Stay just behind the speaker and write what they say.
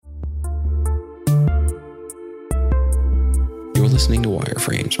listening to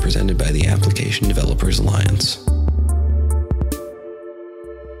Wireframes, presented by the Application Developers Alliance.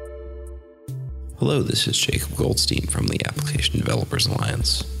 Hello, this is Jacob Goldstein from the Application Developers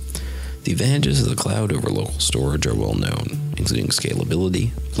Alliance. The advantages of the cloud over local storage are well known, including scalability,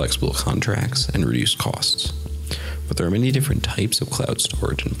 flexible contracts, and reduced costs. But there are many different types of cloud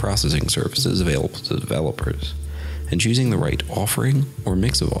storage and processing services available to developers, and choosing the right offering or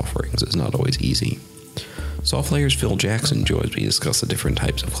mix of offerings is not always easy. Softlayer's Phil Jackson joins me to discuss the different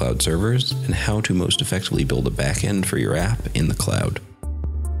types of cloud servers and how to most effectively build a backend for your app in the cloud.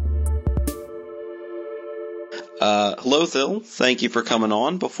 Hello, Phil. Thank you for coming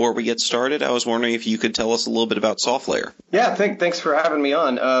on. Before we get started, I was wondering if you could tell us a little bit about Softlayer. Yeah, thanks for having me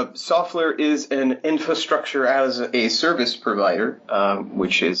on. Softlayer is an infrastructure as a service provider,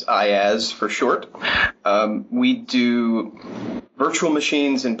 which is IaaS for short. We do virtual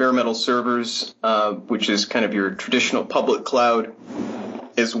machines and bare metal servers, which is kind of your traditional public cloud,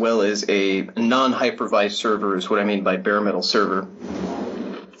 as well as a non-hypervised server is what I mean by bare metal server.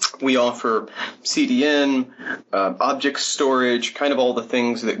 We offer CDN, object storage, kind of all the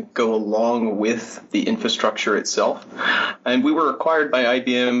things that go along with the infrastructure itself. And we were acquired by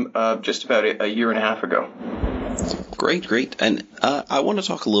IBM just about a year and a half ago. Great. And I want to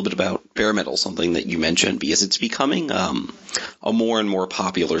talk a little bit about bare metal, something that you mentioned, because it's becoming a more and more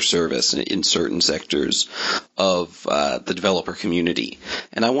popular service in certain sectors of the developer community.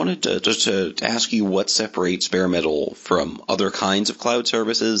 And I wanted to ask you what separates bare metal from other kinds of cloud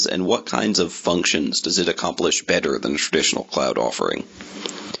services, and what kinds of functions does it accomplish better than a traditional cloud offering?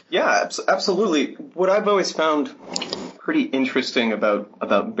 Yeah, absolutely. What I've always found pretty interesting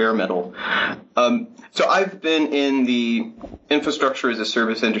about bare metal. So I've been in the infrastructure as a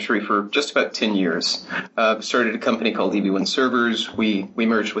service industry for just about 10 years. Started a company called EV1 Servers. We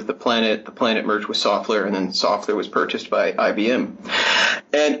merged with The Planet merged with Softlayer, and then Softlayer was purchased by IBM.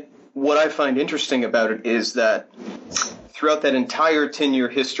 And what I find interesting about it is that throughout that entire 10-year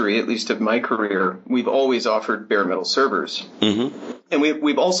history, at least of my career, we've always offered bare metal servers. Mm-hmm. And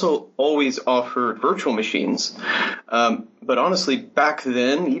we've also always offered virtual machines. But honestly, back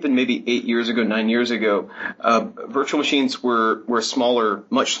then, even maybe 9 years ago, virtual machines were a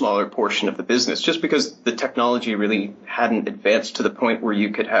much smaller portion of the business, just because the technology really hadn't advanced to the point where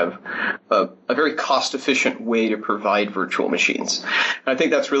you could have a very cost-efficient way to provide virtual machines. And I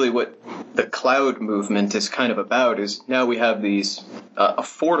think that's really what the cloud movement is kind of about, is now we have these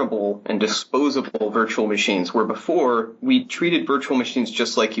affordable and disposable virtual machines, where before we treated virtual machines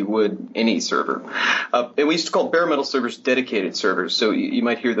just like you would any server. And we used to call bare metal servers dedicated servers, so you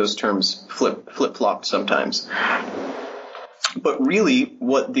might hear those terms flip-flop sometimes. But really,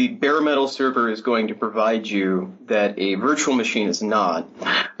 what the bare metal server is going to provide you that a virtual machine is not,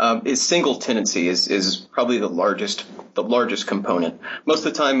 is single tenancy is probably the largest component. Most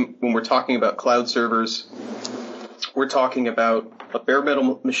of the time when we're talking about cloud servers, we're talking about a bare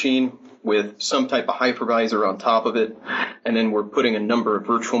metal machine with some type of hypervisor on top of it, and then we're putting a number of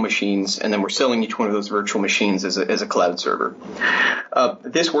virtual machines, and then we're selling each one of those virtual machines as a cloud server.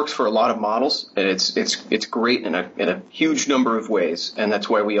 This works for a lot of models, and it's great in a huge number of ways, and that's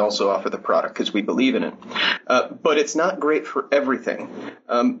why we also offer the product, because we believe in it. But it's not great for everything.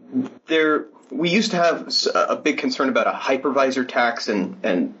 We used to have a big concern about a hypervisor tax,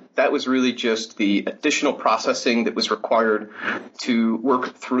 and that was really just the additional processing that was required to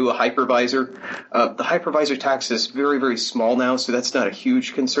work through a hypervisor. The hypervisor tax is very, very small now, so that's not a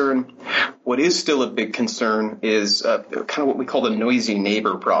huge concern. What is still a big concern is kind of what we call the noisy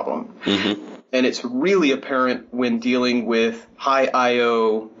neighbor problem. Mm-hmm. And it's really apparent when dealing with high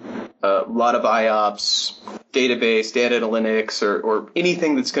I/O, a lot of IOPS, database, data analytics, or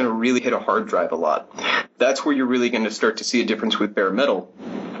anything that's going to really hit a hard drive a lot. That's where you're really going to start to see a difference with bare metal.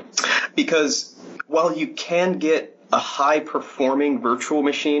 Because while you can get a high-performing virtual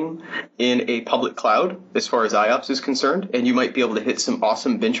machine in a public cloud, as far as IOPS is concerned, and you might be able to hit some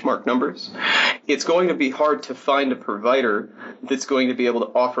awesome benchmark numbers, it's going to be hard to find a provider that's going to be able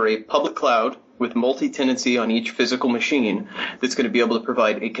to offer a public cloud with multi-tenancy on each physical machine that's going to be able to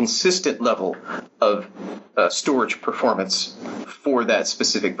provide a consistent level of storage performance for that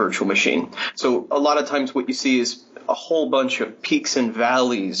specific virtual machine. So a lot of times what you see is a whole bunch of peaks and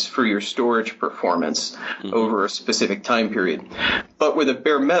valleys for your storage performance over a specific time period. But with a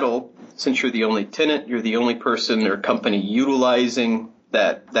bare metal, since you're the only tenant, you're the only person or company utilizing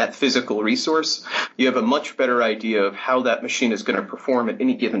that physical resource, you have a much better idea of how that machine is going to perform at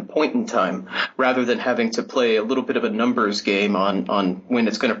any given point in time, rather than having to play a little bit of a numbers game on when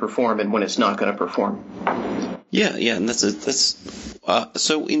it's going to perform and when it's not going to perform. Yeah, and that's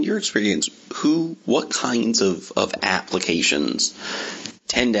so in your experience, what kinds of applications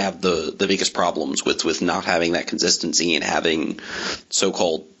tend to have the biggest problems with not having that consistency and having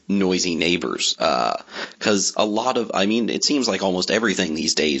so-called noisy neighbors? Because it seems like almost everything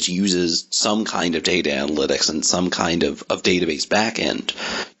these days uses some kind of data analytics and some kind of database backend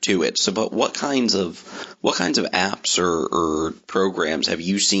to it. So, but what kinds of apps or programs have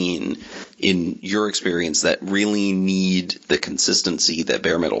you seen in your experience that really need the consistency that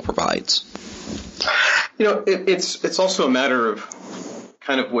bare metal provides? It's also a matter of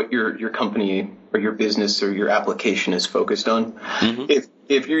kind of what your company or your business or your application is focused on. Mm-hmm.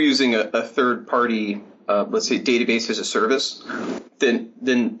 If you're using a third party, let's say database as a service,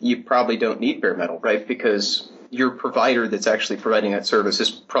 then you probably don't need bare metal, right? Because your provider that's actually providing that service is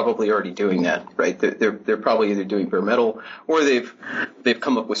probably already doing that, right? They're probably either doing bare metal or they've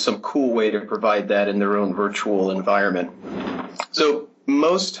come up with some cool way to provide that in their own virtual environment. So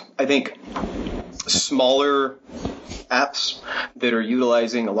most, I think, smaller apps that are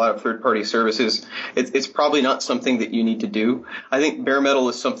utilizing a lot of third-party services, it's probably not something that you need to do. I think bare metal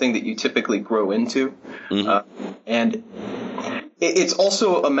is something that you typically grow into. Mm-hmm. And it's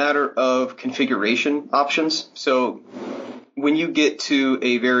also a matter of configuration options. So when you get to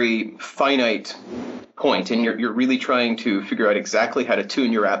a very finite point and you're really trying to figure out exactly how to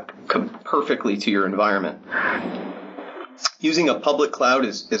tune your app perfectly to your environment, using a public cloud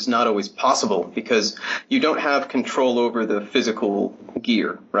is not always possible because you don't have control over the physical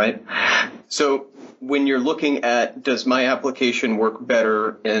gear, right? So when you're looking at, does my application work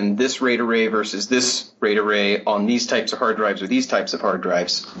better in this RAID array versus this RAID array on these types of hard drives or these types of hard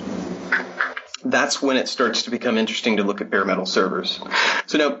drives, that's when it starts to become interesting to look at bare metal servers.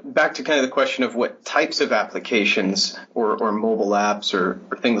 So now back to kind of the question of what types of applications or mobile apps or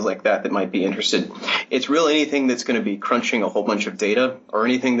things like that might be interested. It's really anything that's going to be crunching a whole bunch of data or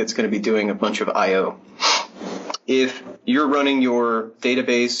anything that's going to be doing a bunch of I/O. If you're running your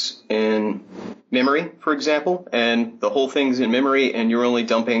database in memory, for example, and the whole thing's in memory and you're only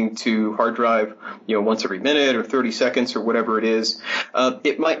dumping to hard drive, once every minute or 30 seconds or whatever it is,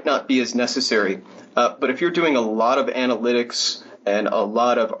 it might not be as necessary. But if you're doing a lot of analytics and a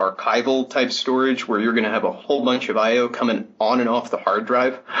lot of archival type storage where you're going to have a whole bunch of I/O coming on and off the hard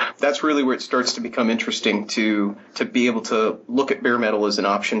drive, that's really where it starts to become interesting to be able to look at bare metal as an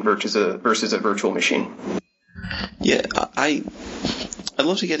option versus a virtual machine. Yeah, I'd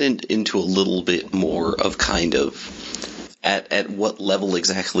love to get into a little bit more of kind of at what level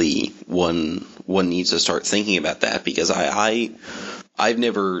exactly one needs to start thinking about that, because I've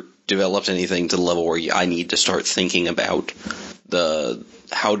never developed anything to the level where I need to start thinking about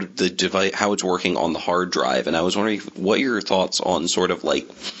how it's working on the hard drive. And I was wondering what your thoughts on sort of like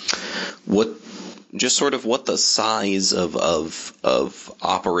what the size of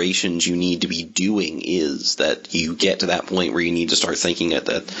operations you need to be doing is that you get to that point where you need to start thinking at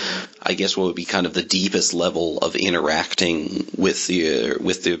that, I guess, what would be kind of the deepest level of interacting with the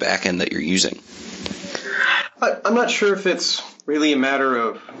backend that you're using. I'm not sure if it's really a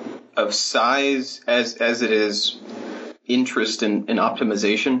matter of size as it is interest in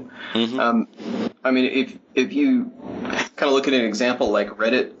optimization. Mm-hmm. If you kind of look at an example like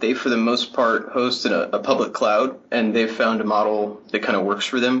Reddit, they for the most part host in a public cloud, and they've found a model that kind of works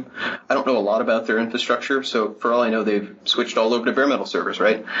for them. I don't know a lot about their infrastructure, so for all I know, they've switched all over to bare metal servers,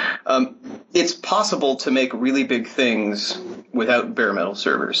 right? It's possible to make really big things without bare metal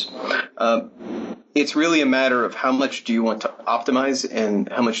servers. It's really a matter of how much do you want to optimize and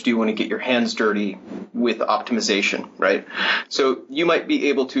how much do you want to get your hands dirty with optimization, right? So you might be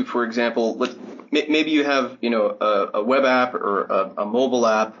able to, for example, maybe you have, a web app or a mobile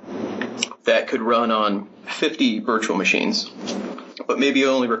app that could run on 50 virtual machines, but maybe it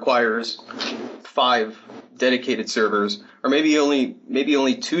only requires 5 dedicated servers, or maybe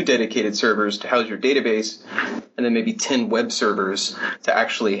only 2 dedicated servers to house your database, and then maybe 10 web servers to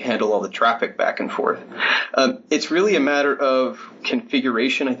actually handle all the traffic back and forth. It's really a matter of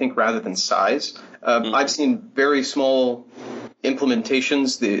configuration, I think, rather than size. I've seen very small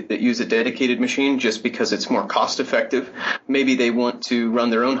implementations that use a dedicated machine just because it's more cost effective. Maybe they want to run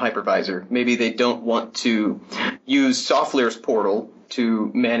their own hypervisor. Maybe they don't want to use Softlayer's portal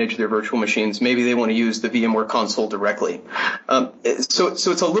to manage their virtual machines. Maybe they want to use the VMware console directly. So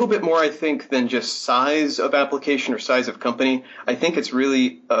it's a little bit more, I think, than just size of application or size of company. I think it's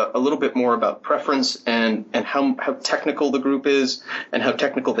really a little bit more about preference and how technical the group is and how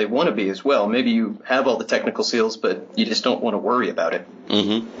technical they want to be as well. Maybe you have all the technical skills, but you just don't want to worry about it.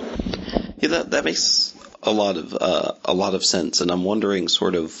 Mm-hmm. Yeah, that makes a lot of sense, and I'm wondering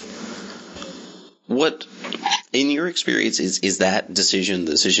sort of what, in your experience, is that decision,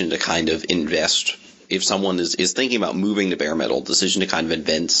 the decision to kind of invest, if someone is thinking about moving to bare metal, decision to kind of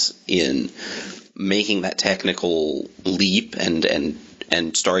invest in making that technical leap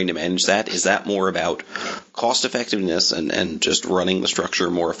and starting to manage that, is that more about cost effectiveness and just running the structure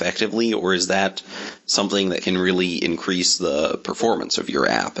more effectively, or is that something that can really increase the performance of your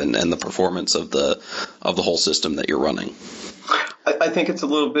app and the performance of the whole system that you're running? I think it's a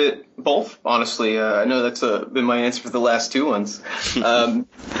little bit both, honestly. I know that's been my answer for the last two ones.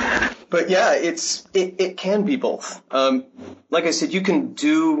 But yeah, it can be both. Like I said, you can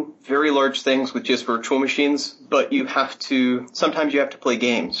do very large things with just virtual machines, but sometimes you have to play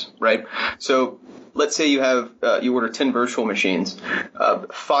games, right? So let's say you order 10 virtual machines.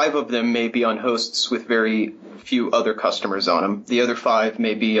 5 of them may be on hosts with very few other customers on them. The other 5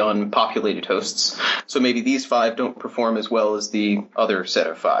 may be on populated hosts. So maybe these 5 don't perform as well as the other set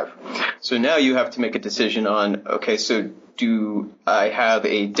of 5. So now you have to make a decision on, okay, so do I have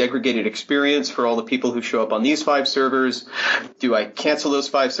a degraded experience for all the people who show up on these 5 servers? Do I cancel those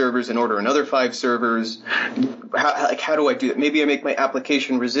 5 servers and order another 5 servers? How do I do that? Maybe I make my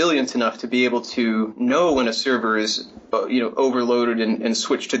application resilient enough to be able to know when a server is overloaded and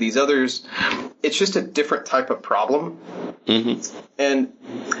switch to these others. It's just a different type of problem. Mm-hmm. And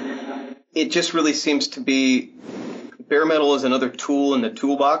it just really seems to be bare metal is another tool in the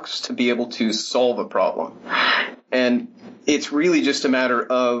toolbox to be able to solve a problem. And it's really just a matter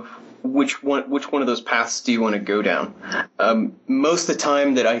of which one of those paths do you want to go down. Most of the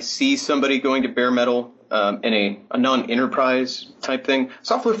time that I see somebody going to bare metal in a non-enterprise type thing,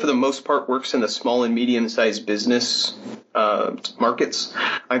 software for the most part works in the small and medium-sized business markets.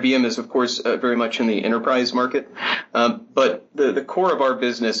 IBM is, of course, very much in the enterprise market. But the core of our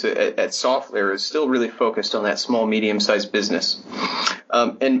business at Softlayer is still really focused on that small, medium-sized business.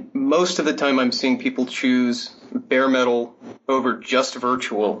 And most of the time I'm seeing people choose bare metal over just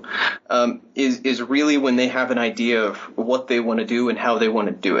virtual is really when they have an idea of what they want to do and how they want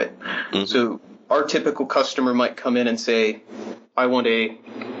to do it. Mm-hmm. So our typical customer might come in and say, I want a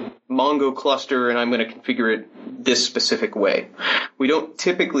Mongo cluster and I'm going to configure it this specific way. We don't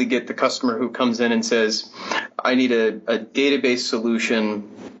typically get the customer who comes in and says, I need a database solution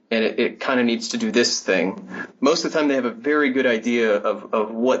and it kind of needs to do this thing. Most of the time they have a very good idea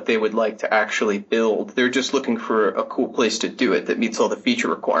of what they would like to actually build. They're just looking for a cool place to do it that meets all the feature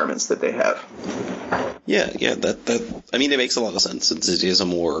requirements that they have. Yeah, that I mean, it makes a lot of sense since it is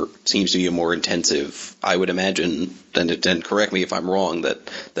seems to be a more intensive, I would imagine, and correct me if I'm wrong,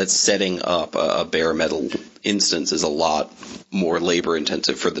 that setting up a bare metal instance is a lot more labor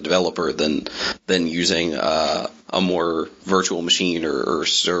intensive for the developer than using a more virtual machine or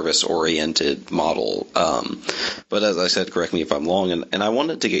service oriented model. But as I said, correct me if I'm wrong, and I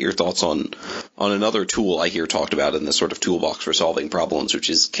wanted to get your thoughts on another tool I hear talked about in this sort of toolbox for solving problems, which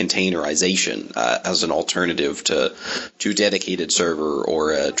is containerization as an alternative to dedicated server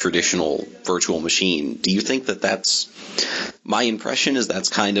or a traditional virtual machine. Do you think that's my impression is that's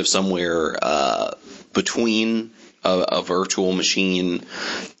kind of somewhere between a virtual machine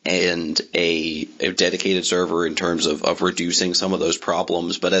and a dedicated server in terms of reducing some of those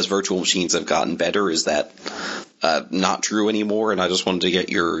problems, but as virtual machines have gotten better, is that not true anymore? And I just wanted to get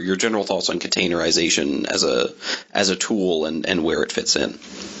your general thoughts on containerization as a tool and where it fits in.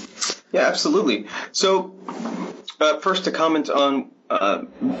 Yeah, absolutely. So first to comment on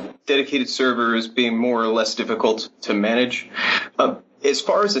dedicated servers being more or less difficult to manage. As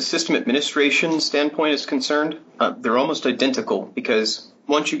far as the system administration standpoint is concerned, they're almost identical because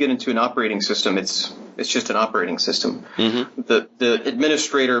once you get into an operating system, it's just an operating system. Mm-hmm. The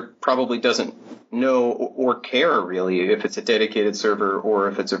administrator probably doesn't know or care really if it's a dedicated server or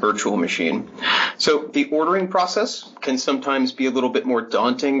if it's a virtual machine. So the ordering process can sometimes be a little bit more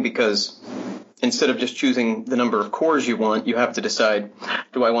daunting because instead of just choosing the number of cores you want, you have to decide,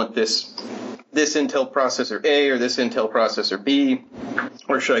 do I want this Intel processor A or this Intel processor B,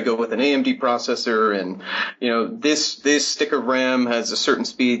 or should I go with an AMD processor? And this stick of RAM has a certain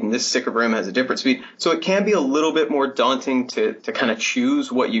speed and this stick of RAM has a different speed. So it can be a little bit more daunting to kind of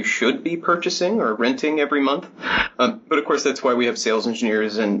choose what you should be purchasing or renting every month. But of course, that's why we have sales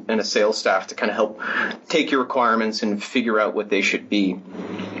engineers and a sales staff to kind of help take your requirements and figure out what they should be.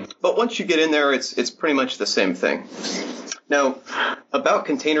 But once you get in there, it's pretty much the same thing. Now, about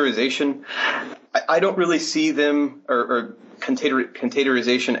containerization, I don't really see them or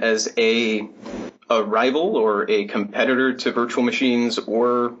containerization as a rival or a competitor to virtual machines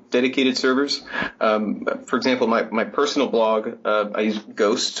or dedicated servers. For example, my personal blog, I use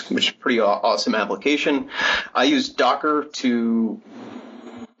Ghost, which is a pretty awesome application. I use Docker to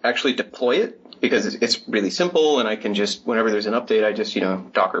actually deploy it. because it's really simple, and I can just, whenever there's an update, I just,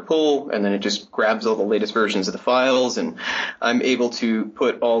 Docker pull, and then it just grabs all the latest versions of the files, and I'm able to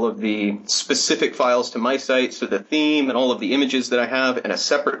put all of the specific files to my site, so the theme and all of the images that I have in a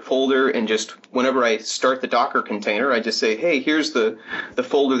separate folder, and just whenever I start the Docker container, I just say, hey, here's the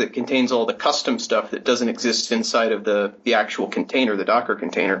folder that contains all the custom stuff that doesn't exist inside of the actual container, the Docker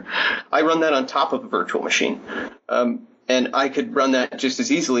container. I run that on top of a virtual machine. And I could run that just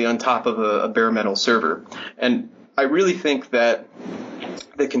as easily on top of a bare metal server. And I really think that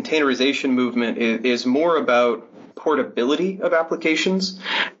the containerization movement is more about portability of applications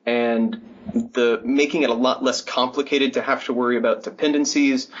and the making it a lot less complicated to have to worry about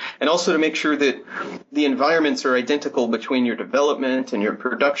dependencies, and also to make sure that the environments are identical between your development and your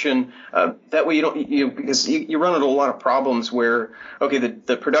production. That way because you run into a lot of problems where, okay,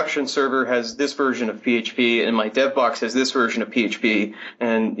 the production server has this version of PHP and my dev box has this version of PHP,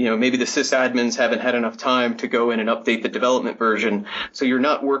 and maybe the sysadmins haven't had enough time to go in and update the development version, so you're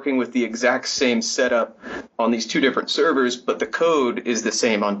not working with the exact same setup on these two different servers, but the code is the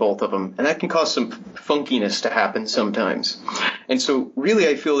same on both of them, and that can cause some funkiness to happen sometimes. And so really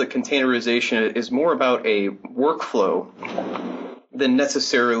I feel that containerization is more about a workflow than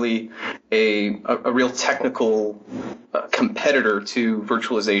necessarily a real technical competitor to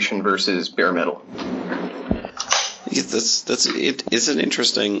virtualization versus bare metal. Yeah, it's an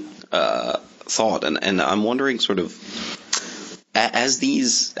interesting thought, and I'm wondering sort of as the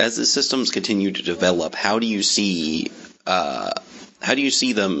systems continue to develop, how do you see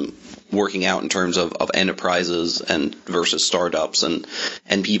them working out in terms of enterprises and versus startups and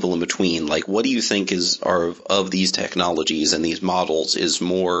people in between? Like, what do you think of these technologies and these models is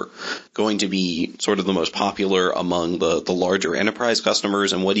more going to be sort of the most popular among the larger enterprise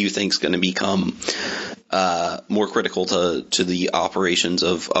customers, and what do you think is going to become more critical to the operations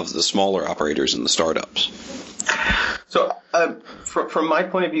of the smaller operators and the startups? So from my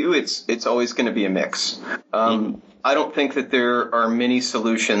point of view, it's always going to be a mix. I don't think that there are many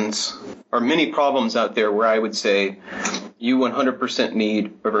solutions or many problems out there where I would say you 100%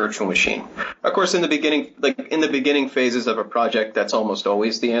 need a virtual machine. Of course, in the beginning phases of a project, that's almost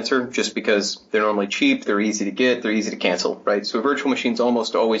always the answer, just because they're normally cheap, they're easy to get, they're easy to cancel, right? So a virtual machine's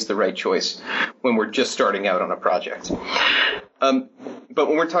almost always the right choice when we're just starting out on a project. But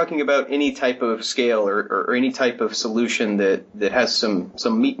when we're talking about any type of scale or any type of solution that has some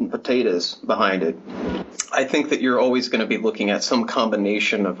meat and potatoes behind it, I think that you're always going to be looking at some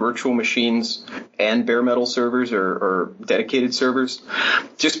combination of virtual machines and bare metal servers or dedicated servers,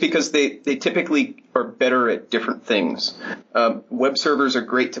 just because they typically are better at different things. Web servers are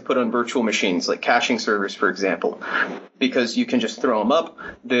great to put on virtual machines, like caching servers, for example, because you can just throw them up.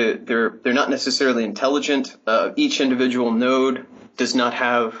 They're not necessarily intelligent. Each individual node does not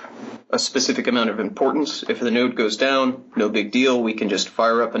have a specific amount of importance. If the node goes down, no big deal. We can just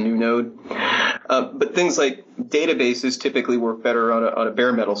fire up a new node. But things like databases typically work better on a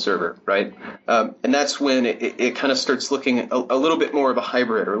bare metal server, right? And that's when it kind of starts looking a little bit more of a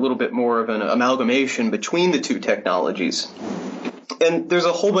hybrid or a little bit more of an amalgamation between the two technologies. And there's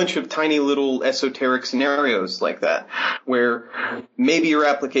a whole bunch of tiny little esoteric scenarios like that, where maybe your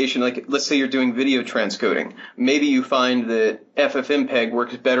application, like let's say you're doing video transcoding, maybe you find that FFmpeg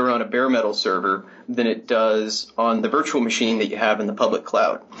works better on a bare metal server than it does on the virtual machine that you have in the public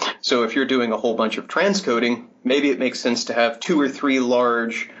cloud. So if you're doing a whole bunch of transcoding, maybe it makes sense to have 2 or 3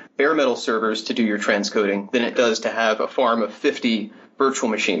 large bare metal servers to do your transcoding than it does to have a farm of 50 virtual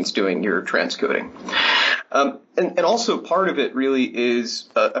machines doing your transcoding. And also part of it really is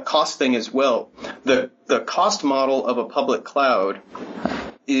a cost thing as well. The cost model of a public cloud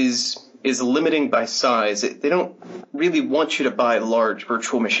is limiting by size. They don't really want you to buy large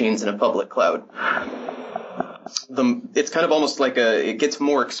virtual machines in a public cloud. It's kind of almost like it gets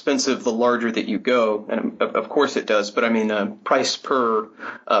more expensive the larger that you go, and of course it does, but I mean, price per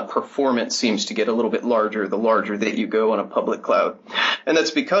performance seems to get a little bit larger the larger that you go on a public cloud. And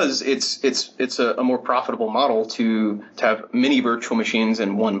that's because it's a more profitable model to have many virtual machines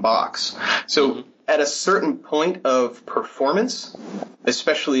in one box. So at a certain point of performance,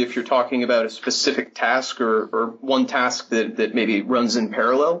 especially if you're talking about a specific task or one task that maybe runs in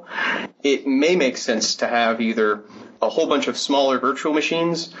parallel, it may make sense to have either a whole bunch of smaller virtual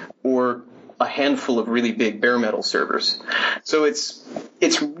machines or a handful of really big bare metal servers. So it's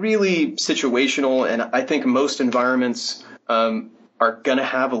really situational, and I think most environments are going to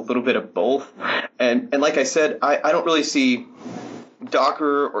have a little bit of both. And like I said, I don't really see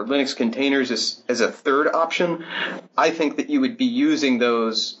Docker or Linux containers as a third option. I think that you would be using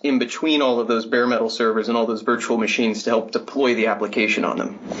those in between all of those bare metal servers and all those virtual machines to help deploy the application on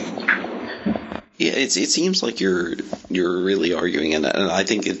them. Yeah, it seems like you're really arguing, and I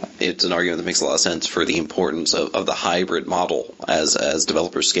think it's an argument that makes a lot of sense for the importance of the hybrid model as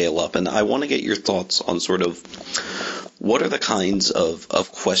developers scale up. And I want to get your thoughts on sort of what are the kinds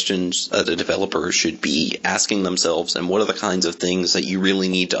of questions that a developer should be asking themselves, and what are the kinds of things that you really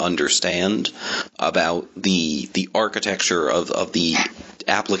need to understand about the architecture of the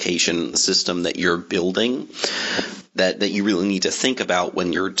application system that you're building, that you really need to think about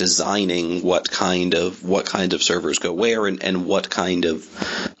when you're designing what kind of servers go where, and what kind of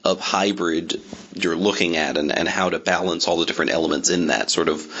hybrid you're looking at, and how to balance all the different elements in that sort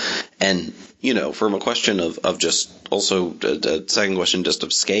of. And from a question of just also the second question, just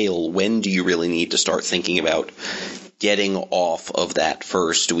of scale, when do you really need to start thinking about getting off of that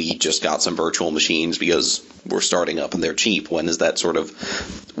first, we just got some virtual machines because we're starting up and they're cheap? When is that sort of,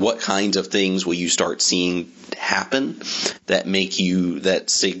 what kinds of things will you start seeing happen that make you, that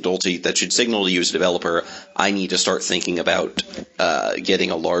should signal to you as a developer, I need to start thinking about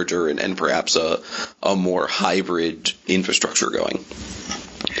getting a larger and perhaps a more hybrid infrastructure going?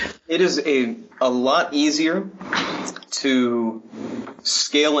 It is a lot easier to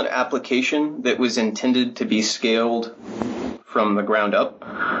scale an application that was intended to be scaled from the ground up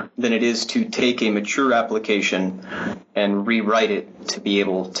than it is to take a mature application and rewrite it to be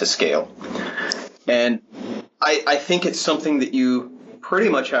able to scale. And I think it's something that you pretty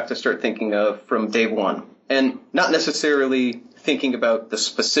much have to start thinking of from day one, and not necessarily thinking about the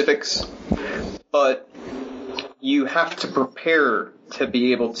specifics, but you have to prepare to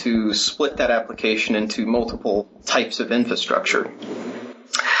be able to split that application into multiple types of infrastructure.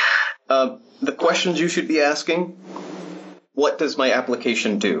 The questions you should be asking: what does my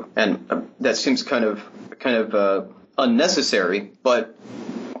application do? And that seems kind of unnecessary, but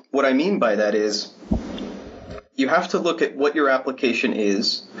what I mean by that is you have to look at what your application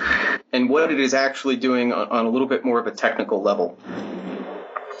is and what it is actually doing on a little bit more of a technical level.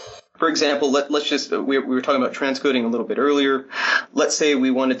 For example, let's just, we were talking about transcoding a little bit earlier. Let's say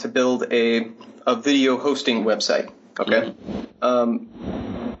we wanted to build a video hosting website. Okay.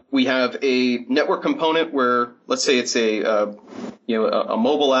 We have a network component where, let's say it's a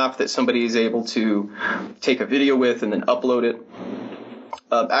mobile app that somebody is able to take a video with and then upload it.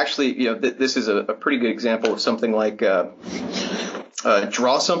 This is a pretty good example of something like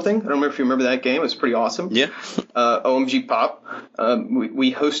Draw Something. I don't remember if you remember that game. It was pretty awesome. Yeah. OMG Pop.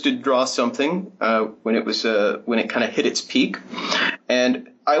 We hosted Draw Something when it kind of hit its peak,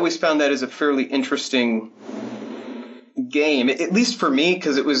 and I always found that as a fairly interesting game, at least for me,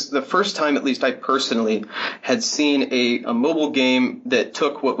 because it was the first time, at least I personally, had seen a mobile game that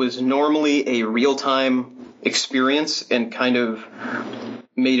took what was normally a real-time experience and kind of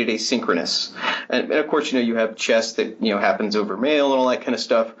made it asynchronous. And of course, you have chess that, happens over mail and all that kind of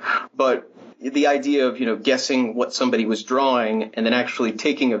stuff. But the idea of, guessing what somebody was drawing and then actually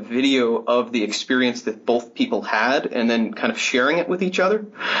taking a video of the experience that both people had and then kind of sharing it with each other,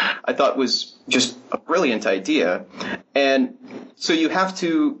 I thought was just a brilliant idea. And so you have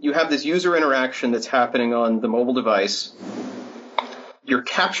this user interaction that's happening on the mobile device. You're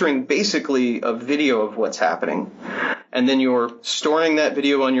capturing basically a video of what's happening, and then you're storing that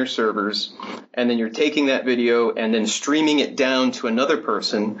video on your servers, and then you're taking that video and then streaming it down to another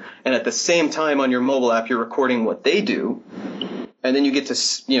person, and at the same time on your mobile app you're recording what they do, and then you get to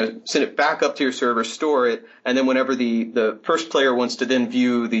send it back up to your server, store it, and then whenever the first player wants to then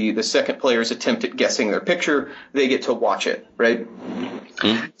view the second player's attempt at guessing their picture, they get to watch it, right?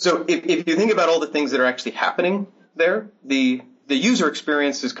 Mm-hmm. So if you think about all the things that are actually happening there, the user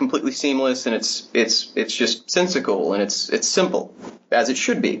experience is completely seamless, and it's just sensical, and it's simple, as it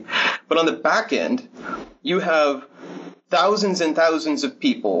should be. But on the back end, you have thousands and thousands of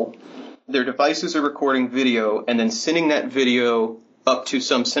people. Their devices are recording video and then sending that video up to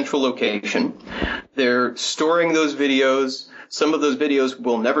some central location. They're storing those videos. Some of those videos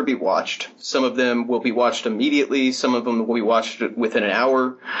will never be watched. Some of them will be watched immediately. Some of them will be watched within an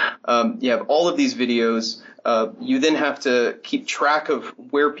hour. You have all of these videos. You then have to keep track of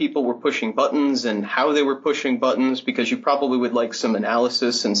where people were pushing buttons and how they were pushing buttons, because you probably would like some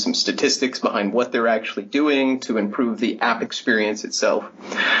analysis and some statistics behind what they're actually doing to improve the app experience itself.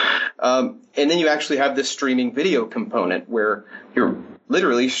 And then you actually have this streaming video component where you're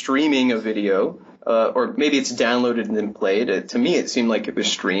literally streaming a video, or maybe it's downloaded and then played. To me, it seemed like it was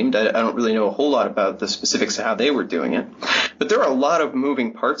streamed. I don't really know a whole lot about the specifics of how they were doing it. But there are a lot of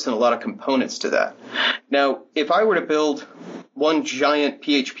moving parts and a lot of components to that. Now, if I were to build one giant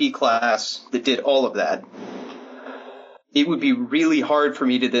PHP class that did all of that, it would be really hard for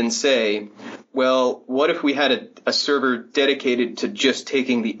me to then say, well, what if we had a server dedicated to just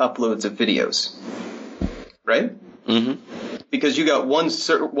taking the uploads of videos, right? Mm-hmm. Because you got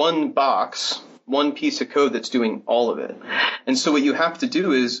one box, one piece of code that's doing all of it. And so what you have to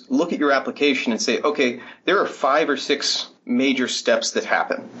do is look at your application and say, okay, there are 5 or 6 major steps that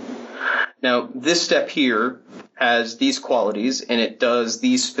happen. Now, this step here has these qualities, and it does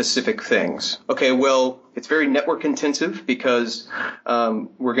these specific things. Okay, well, it's very network intensive because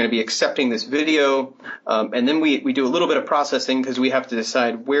we're going to be accepting this video, and then we do a little bit of processing because we have to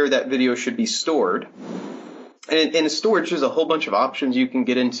decide where that video should be stored. And in storage, there's a whole bunch of options you can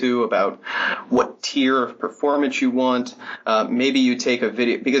get into about what tier of performance you want. Maybe you take a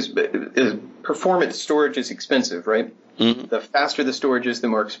video, because performance storage is expensive, right? Mm-hmm. The faster the storage is, the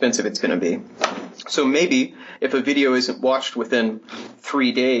more expensive it's going to be. So maybe if a video isn't watched within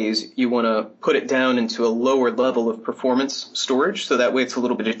 3 days, you want to put it down into a lower level of performance storage, so that way it's a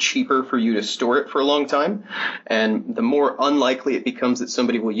little bit cheaper for you to store it for a long time. And the more unlikely it becomes that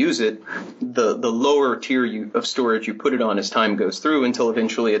somebody will use it, the lower tier of storage you put it on as time goes through, until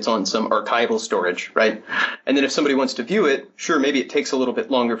eventually it's on some archival storage, right? And then if somebody wants to view it, sure, maybe it takes a little bit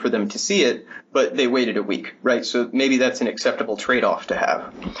longer for them to see it, but they waited a week, right? So maybe that's an acceptable trade-off to have.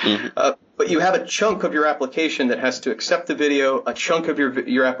 Mm-hmm. But you have a chunk of your application that has to accept the video, a chunk of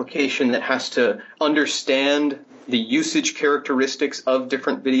your application that has to understand the usage characteristics of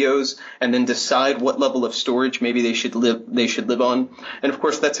different videos, and then decide what level of storage maybe they should live on. And of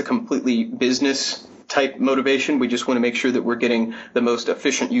course, that's a completely business type motivation. We just want to make sure that we're getting the most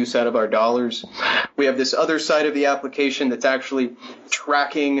efficient use out of our dollars. We have this other side of the application that's actually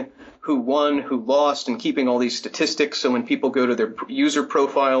tracking who won, who lost, and keeping all these statistics. So when people go to their user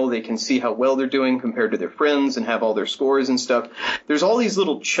profile, they can see how well they're doing compared to their friends and have all their scores and stuff. There's all these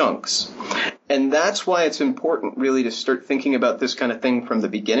little chunks. And that's why it's important really to start thinking about this kind of thing from the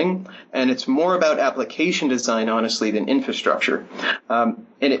beginning. And it's more about application design, honestly, than infrastructure. And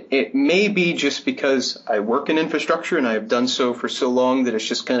it may be just because I work in infrastructure and I have done so for so long that it's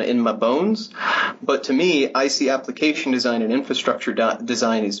just kind of in my bones. But to me, I see application design and infrastructure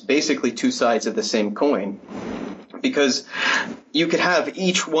design as basically two sides of the same coin. Because you could have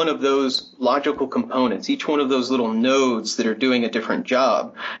each one of those logical components, each one of those little nodes that are doing a different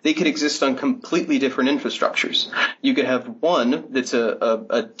job. They could exist on completely different infrastructures. You could have one that's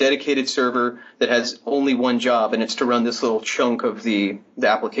a dedicated server that has only one job, and it's to run this little chunk of the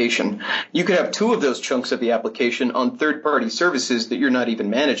application. You could have 2 of those chunks of the application on third-party services that you're not even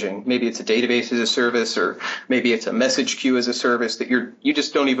managing. Maybe it's a database as a service, or maybe it's a message queue as a service that you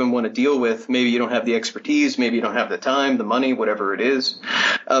just don't even want to deal with. Maybe you don't have the expertise, maybe you don't have the time, the money, whatever it is.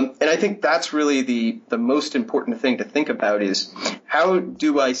 And I think that's really the most important thing to think about is, how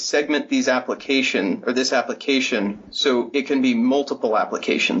do I segment this application so it can be multiple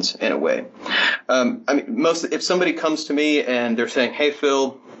applications in a way? If somebody comes to me and they're saying, hey,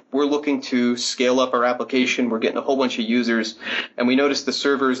 Phil, we're looking to scale up our application, we're getting a whole bunch of users, and we notice the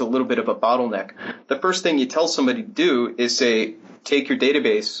server is a little bit of a bottleneck. The first thing you tell somebody to do is say, take your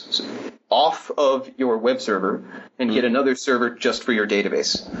database off of your web server and get another server just for your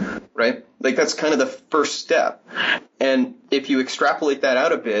database, right? Like, that's kind of the first step. And if you extrapolate that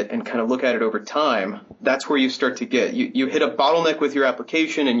out a bit and kind of look at it over time, that's where you start to get, you hit a bottleneck with your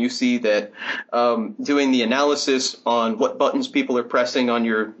application, and you see that doing the analysis on what buttons people are pressing on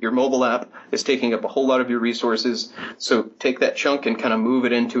your mobile app is taking up a whole lot of your resources. So take that chunk and kind of move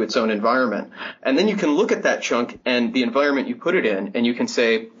it into its own environment. And then you can look at that chunk and the environment you put it in, and you can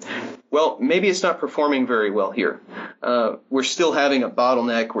say, well, maybe it's not performing very well here. We're still having a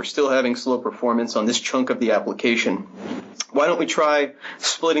bottleneck. We're still having slow performance on this chunk of the application. Why don't we try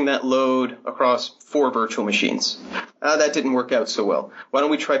splitting that load across 4 virtual machines? That didn't work out so well. Why don't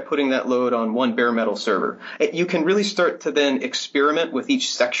we try putting that load on one bare metal server? You can really start to then experiment with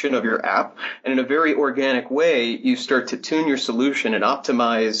each section of your app, and in a very organic way, you start to tune your solution and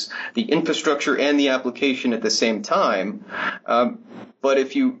optimize the infrastructure and the application at the same time. But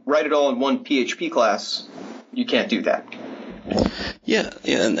if you write it all in one PHP class, you can't do that. Yeah,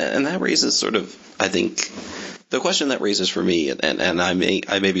 and that raises sort of, I think, the question that raises for me, and I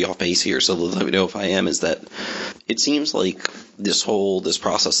may be off base here, so let me know if I am, is that it seems like this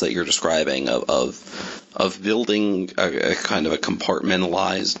process that you're describing of building a kind of a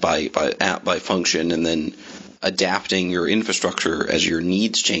compartmentalized by app by function, and then adapting your infrastructure as your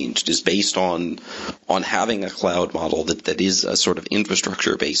needs changed, is based on having a cloud model that is a sort of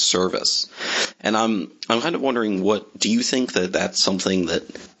infrastructure-based service. And I'm kind of wondering, do you think that's something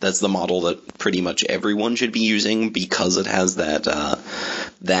that's the model that pretty much everyone should be using because it has that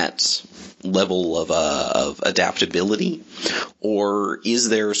that level of adaptability, or is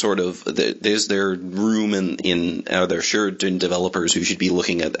there room are there shared in developers who should be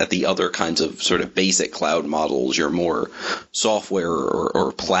looking at the other kinds of sort of basic cloud models, your more software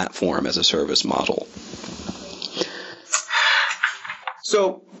or platform as a service model?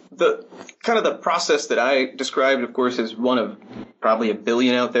 So the kind of the process that I described, of course, is one of probably a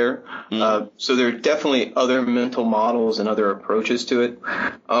billion out there. So there are definitely other mental models and other approaches to it.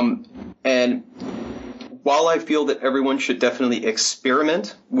 And while I feel that everyone should definitely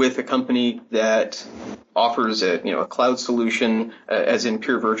experiment with a company that offers a cloud solution, as in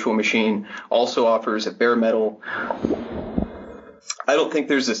pure virtual machine, also offers a bare metal, I don't think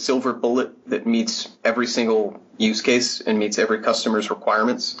there's a silver bullet that meets every single use case and meets every customer's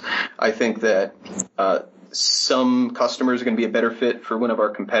requirements. I think that some customers are going to be a better fit for one of our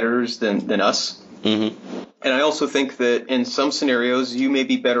competitors than us. Mm-hmm. And I also think that in some scenarios, you may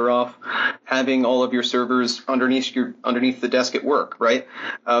be better off having all of your servers underneath the desk at work, right?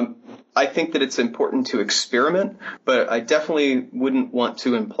 I think that it's important to experiment, but I definitely wouldn't want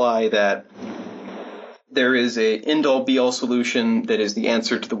to imply that there is a end-all be-all solution that is the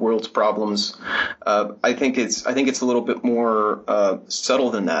answer to the world's problems. I think it's a little bit more subtle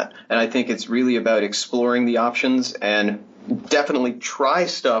than that, and I think it's really about exploring the options and definitely try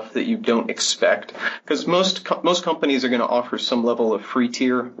stuff that you don't expect, because most companies are going to offer some level of free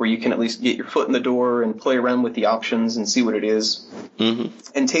tier where you can at least get your foot in the door and play around with the options and see what it is. Mm-hmm.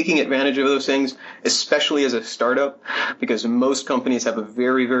 And taking advantage of those things, especially as a startup, because most companies have a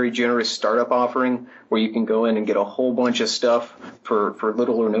very, very generous startup offering where you can go in and get a whole bunch of stuff for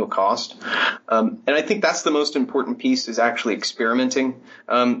little or no cost. And I think that's the most important piece, is actually experimenting,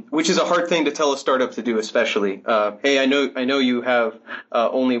 which is a hard thing to tell a startup to do, especially. Hey, I know you have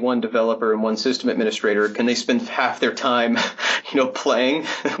only one developer and one system administrator. Can they spend half their time, playing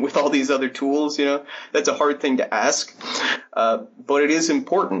with all these other tools? That's a hard thing to ask. But it is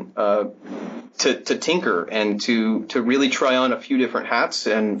important to tinker and to really try on a few different hats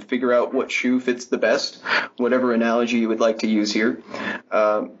and figure out what shoe fits the best, whatever analogy you would like to use here.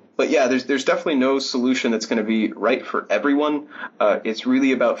 But yeah, there's definitely no solution that's going to be right for everyone. It's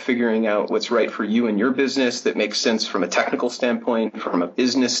really about figuring out what's right for you and your business that makes sense from a technical standpoint, from a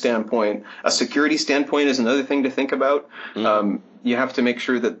business standpoint. A security standpoint is another thing to think about. You have to make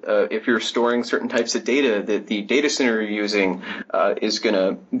sure that if you're storing certain types of data, that the data center you're using is going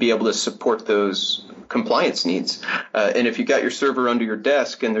to be able to support those compliance needs. And if you got your server under your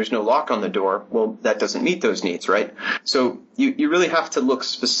desk and there's no lock on the door, well, that doesn't meet those needs, right? So you really have to look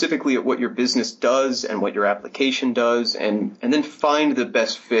specifically at what your business does and what your application does, and then find the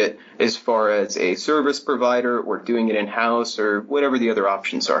best fit as far as a service provider or doing it in-house or whatever the other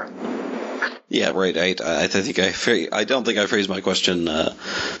options are. Yeah, right. I don't think I phrased my question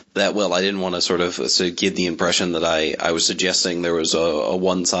that well. I didn't want to sort of give the impression that I was suggesting there was a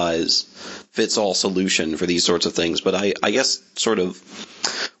one-size-fits-all solution for these sorts of things. But I guess sort of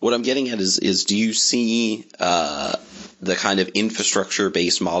what I'm getting at is do you see the kind of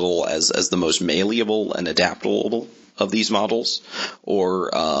infrastructure-based model as the most malleable and adaptable of these models, or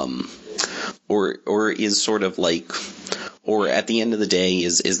is sort of like, or at the end of the day,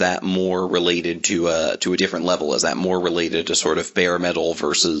 is that more related to a different level? Is that more related to sort of bare metal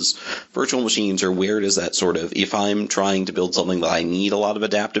versus virtual machines, or where does that sort of, if I'm trying to build something that I need a lot of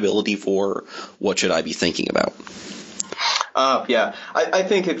adaptability for, what should I be thinking about? Yeah, I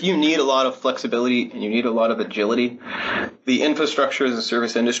think if you need a lot of flexibility and you need a lot of agility, the infrastructure as a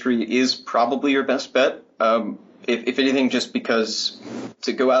service industry is probably your best bet. If anything, just because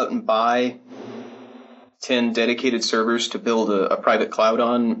to go out and buy 10 dedicated servers to build a private cloud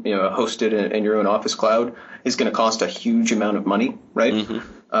on, hosted in your own office cloud, is going to cost a huge amount of money, right?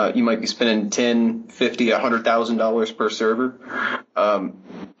 Mm-hmm. You might be spending $10, $50, $100,000 per server.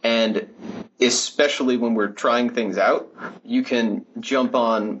 And especially when we're trying things out, you can jump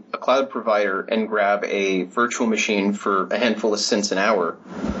on a cloud provider and grab a virtual machine for a handful of cents an hour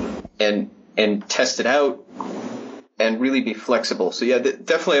and test it out and really be flexible. So yeah,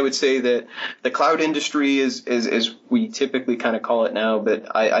 definitely I would say that the cloud industry is we typically kind of call it now,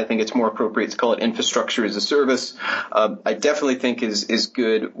 but I think it's more appropriate to call it infrastructure as a service. I definitely think is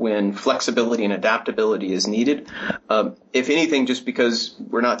good when flexibility and adaptability is needed. If anything, just because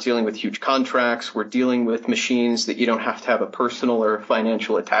we're not dealing with huge contracts, we're dealing with machines that you don't have to have a personal or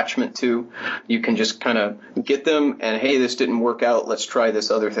financial attachment to. You can just kind of get them and, hey, this didn't work out, let's try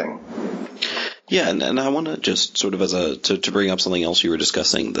this other thing. Yeah, and I want to just sort of to bring up something else you were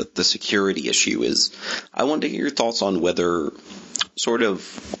discussing, that the security issue is, I wanted to get your thoughts on whether sort of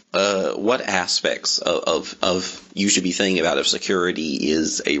what aspects of you should be thinking about if security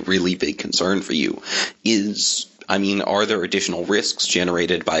is a really big concern for you? Are there additional risks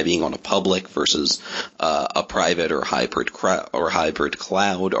generated by being on a public versus a private or hybrid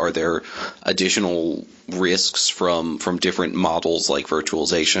cloud? Are there additional risks from different models like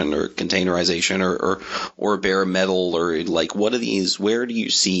virtualization or containerization or bare metal, or like what are these? Where do you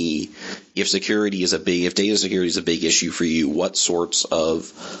see if data security is a big issue for you? What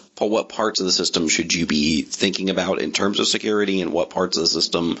parts of the system should you be thinking about in terms of security, and what parts of the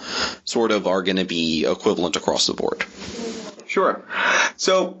system sort of are going to be equivalent across the board? Sure.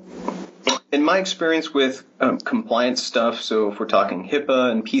 So in my experience with compliance stuff, so if we're talking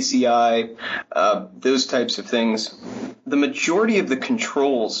HIPAA and PCI, those types of things, the majority of the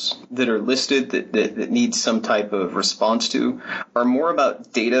controls that are listed that need some type of response to are more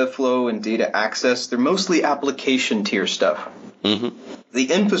about data flow and data access. They're mostly application tier stuff. Mm-hmm.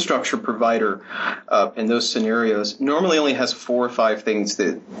 The infrastructure provider in those scenarios normally only has 4 or 5 things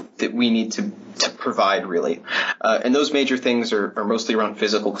that we need to provide, really. And those major things are mostly around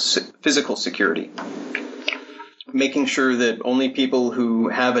physical security. Making sure that only people who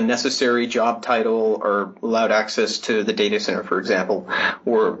have a necessary job title are allowed access to the data center, for example,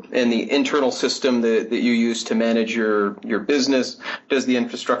 or in the internal system that you use to manage your business, does the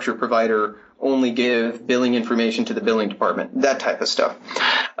infrastructure provider only give billing information to the billing department, that type of stuff.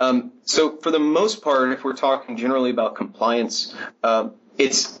 So for the most part, if we're talking generally about compliance,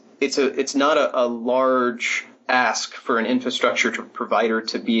 it's not a large ask for an infrastructure provider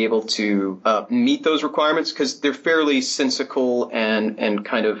to be able to meet those requirements, because they're fairly sensical and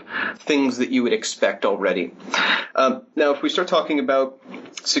kind of things that you would expect already. Now, if we start talking about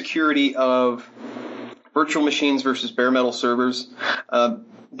security of virtual machines versus bare metal servers,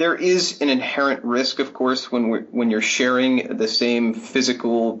 there is an inherent risk, of course, when you're sharing the same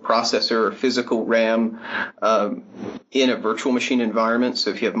physical processor or physical RAM in a virtual machine environment. So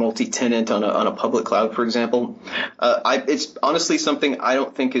if you have multi-tenant on a public cloud, for example, it's honestly something I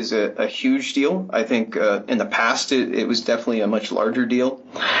don't think is a huge deal. I think in the past it was definitely a much larger deal.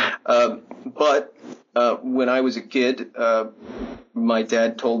 But when I was a kid, my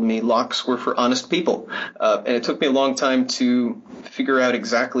dad told me locks were for honest people. And it took me a long time to figure out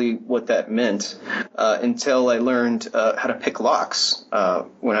exactly what that meant until I learned how to pick locks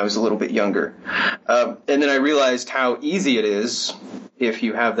when I was a little bit younger. And then I realized how easy it is, if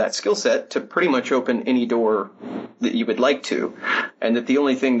you have that skill set, to pretty much open any door that you would like to. And that the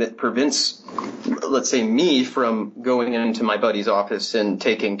only thing that prevents, let's say, me from going into my buddy's office and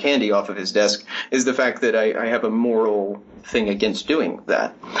taking candy off of his desk is the fact that I have a moral thing against doing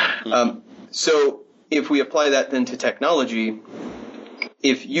that. So if we apply that then to technology,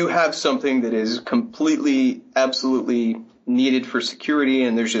 if you have something that is completely, absolutely needed for security,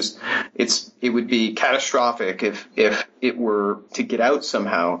 and there's just it would be catastrophic if it were to get out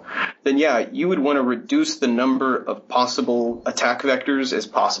somehow, then yeah, you would want to reduce the number of possible attack vectors as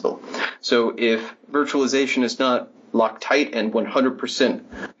possible. So if virtualization is not locked tight and 100%,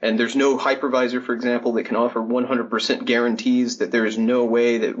 and there's no hypervisor, for example, that can offer 100% guarantees that there is no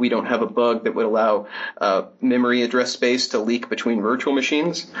way that we don't have a bug that would allow memory address space to leak between virtual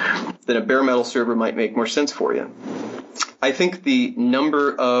machines, then a bare metal server might make more sense for you. I think the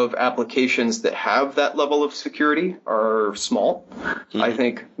number of applications that have that level of security are small. Mm-hmm. I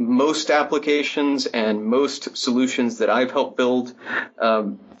think most applications and most solutions that I've helped build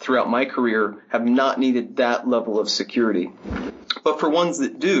throughout my career have not needed that level of security. But for ones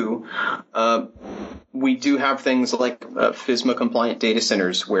that do, we do have things like FISMA compliant data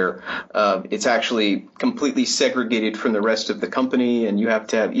centers where it's actually completely segregated from the rest of the company, and you have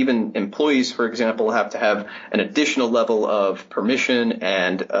to have, even employees, for example, have to have an additional level of permission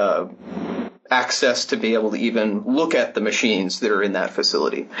and access to be able to even look at the machines that are in that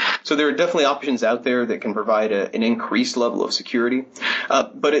facility. So there are definitely options out there that can provide an increased level of security.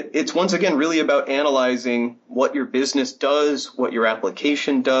 But it's once again really about analyzing what your business does, what your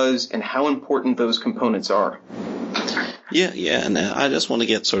application does, and how important those components are. Yeah, and I just want to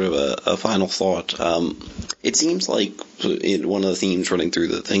get sort of a final thought. It seems like one of the themes running through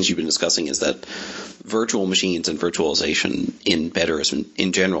the things you've been discussing is that virtual machines and virtualization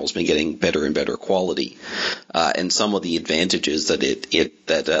in general has been getting better and better quality, and some of the advantages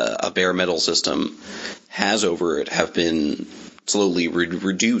that a bare metal system has over it have been slowly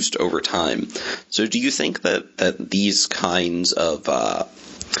reduced over time. So do you think that these kinds of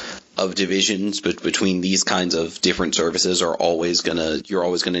divisions between these kinds of different services are always you're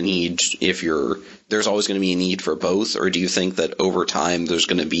always gonna need, there's always gonna be a need for both, or do you think that over time there's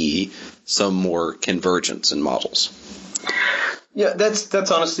gonna be some more convergence in models? Yeah,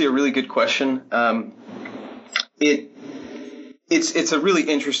 that's honestly a really good question. It's a really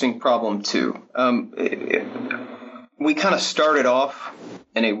interesting problem too. We kind of started off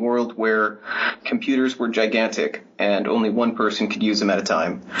in a world where computers were gigantic and only one person could use them at a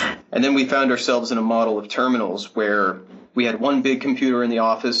time. And then we found ourselves in a model of terminals where we had one big computer in the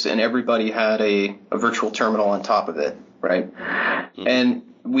office and everybody had a virtual terminal on top of it, right? Mm-hmm. And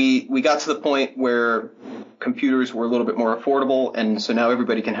we got to the point where computers were a little bit more affordable, and so now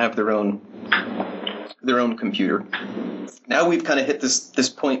everybody can have their own computer. Now we've kind of hit this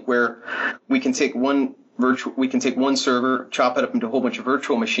point where we can take one server, chop it up into a whole bunch of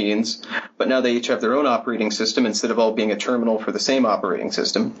virtual machines, but now they each have their own operating system instead of all being a terminal for the same operating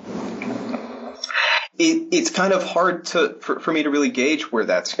system. It's kind of hard for me to really gauge where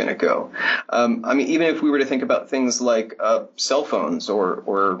that's going to go. I mean, even if we were to think about things like cell phones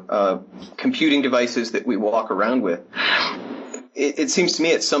or computing devices that we walk around with, it seems to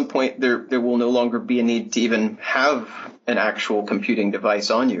me at some point there will no longer be a need to even have an actual computing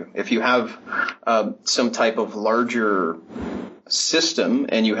device on you. If you have some type of larger system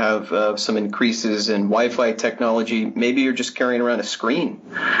and you have some increases in Wi-Fi technology, maybe you're just carrying around a screen,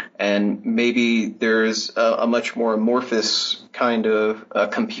 and maybe there's a much more amorphous kind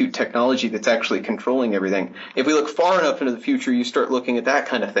of compute technology that's actually controlling everything. If we look far enough into the future, you start looking at that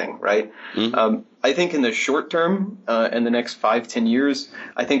kind of thing, right? Mm-hmm. I think in the short term, in the next 5-10 years,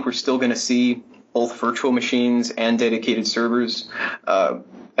 I think we're still going to see both virtual machines and dedicated servers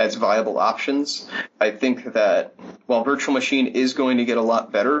as viable options. I think that while virtual machine is going to get a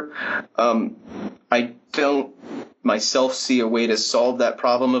lot better, I don't myself see a way to solve that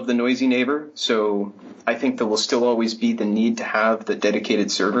problem of the noisy neighbor. So I think there will still always be the need to have the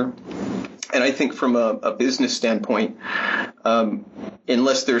dedicated server. And I think from a business standpoint,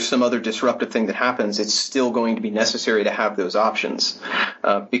 unless there's some other disruptive thing that happens, it's still going to be necessary to have those options.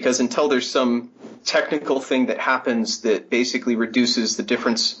 Because until there's some technical thing that happens that basically reduces the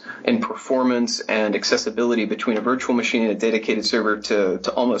difference in performance and accessibility between a virtual machine and a dedicated server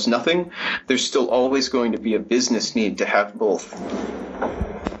to almost nothing, there's still always going to be a business need to have both.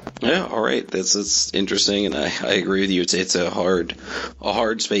 Yeah, all right. That's interesting, and I agree with you. It's a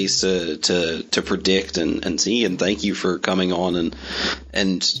hard space to predict and see. And thank you for coming on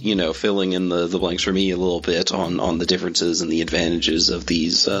and filling in the blanks for me a little bit on the differences and the advantages of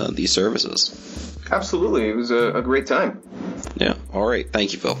these services. Absolutely, it was a great time. Yeah. All right.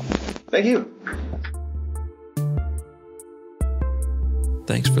 Thank you, Phil. Thank you.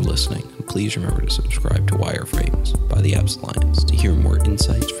 Thanks for listening, and please remember to subscribe to Wireframes by the Apps Alliance to hear more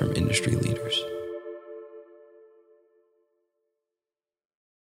insights from industry leaders.